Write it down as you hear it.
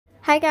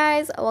Hi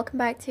guys, welcome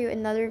back to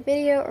another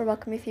video, or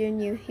welcome if you're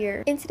new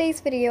here. In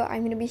today's video, I'm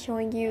going to be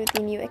showing you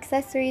the new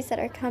accessories that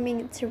are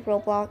coming to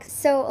Roblox.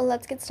 So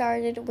let's get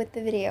started with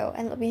the video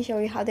and let me show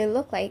you how they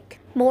look like.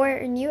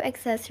 More new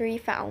accessory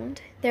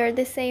found. They're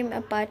the same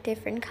but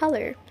different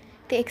color.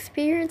 The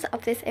experience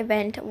of this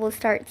event will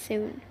start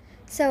soon.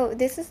 So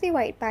this is the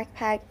white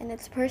backpack and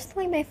it's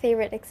personally my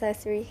favorite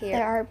accessory here.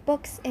 There are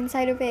books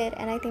inside of it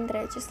and I think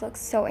that it just looks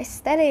so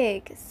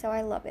aesthetic, so I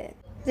love it.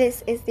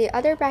 This is the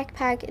other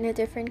backpack in a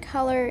different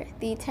color.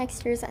 The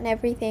textures and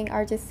everything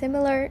are just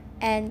similar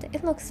and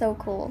it looks so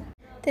cool.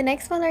 The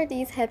next one are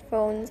these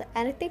headphones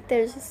and I think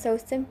they're just so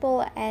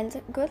simple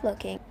and good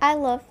looking. I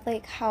love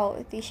like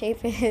how the shape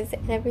is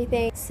and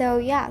everything. So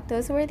yeah,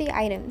 those were the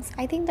items.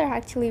 I think they're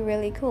actually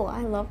really cool.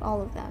 I love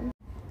all of them.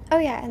 Oh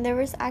yeah, and there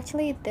was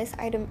actually this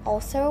item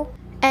also.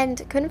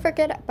 And couldn't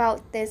forget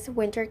about this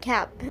winter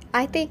cap.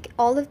 I think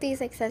all of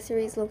these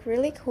accessories look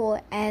really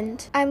cool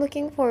and I'm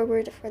looking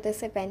forward for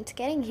this event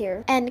getting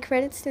here. And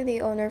credits to the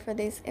owner for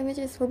these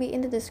images will be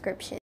in the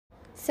description.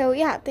 So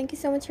yeah, thank you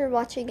so much for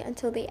watching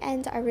until the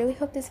end. I really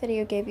hope this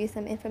video gave you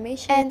some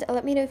information. And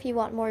let me know if you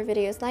want more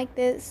videos like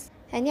this.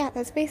 And yeah,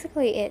 that's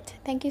basically it.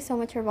 Thank you so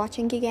much for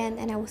watching again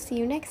and I will see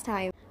you next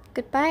time.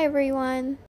 Goodbye everyone!